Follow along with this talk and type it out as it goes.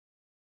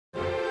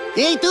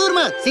Ei,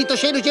 turma! Sinto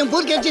cheiro de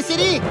hambúrguer de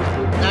siri!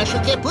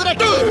 Acho que é por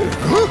aqui!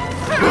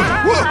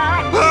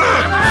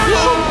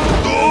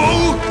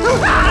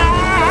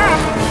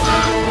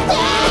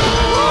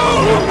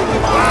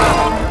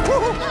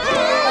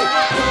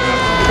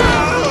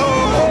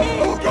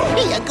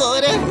 E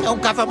agora?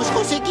 Nunca vamos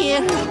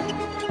conseguir!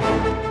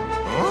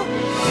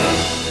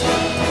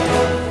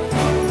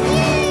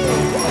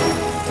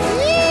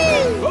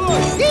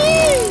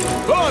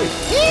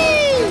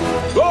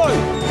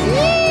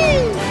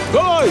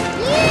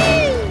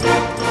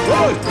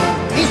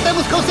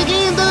 Estamos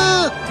conseguindo!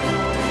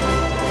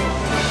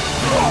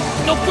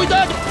 Não,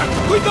 cuidado!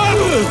 Cuidado!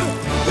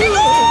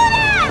 Segura!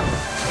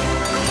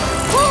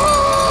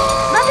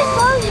 Bob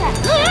Esponja!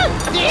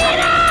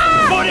 Tira!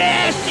 Por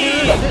esse!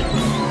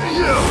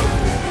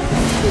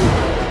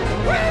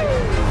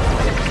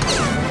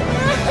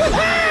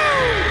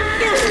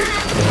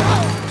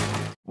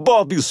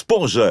 Bob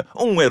Esponja,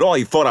 um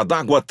herói fora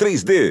d'água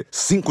 3D,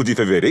 5 de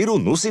fevereiro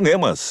nos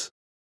cinemas.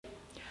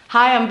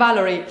 Hi, I'm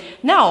Valerie.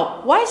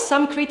 Now, while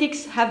some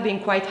critics have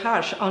been quite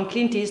harsh on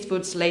Clint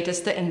Eastwood's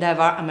latest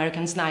endeavor,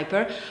 American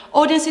Sniper,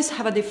 audiences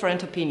have a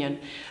different opinion.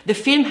 The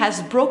film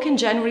has broken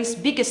January's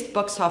biggest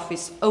box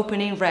office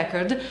opening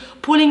record,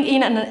 pulling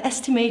in an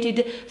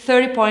estimated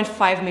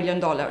 $30.5 million,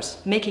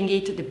 making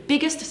it the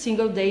biggest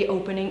single-day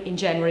opening in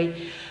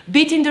January,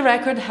 beating the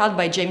record held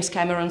by James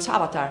Cameron's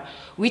Avatar,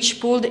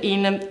 which pulled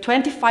in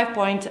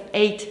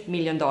 $25.8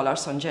 million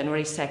on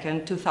January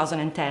 2nd,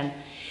 2010.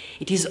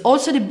 It is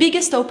also the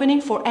biggest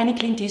opening for any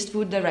Clint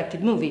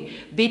Eastwood-directed movie,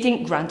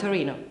 beating Gran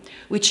Torino,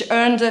 which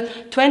earned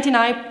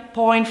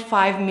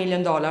 $29.5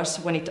 million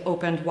when it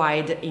opened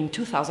wide in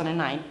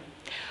 2009.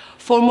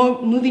 For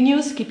more movie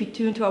news, keep it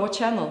tuned to our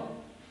channel.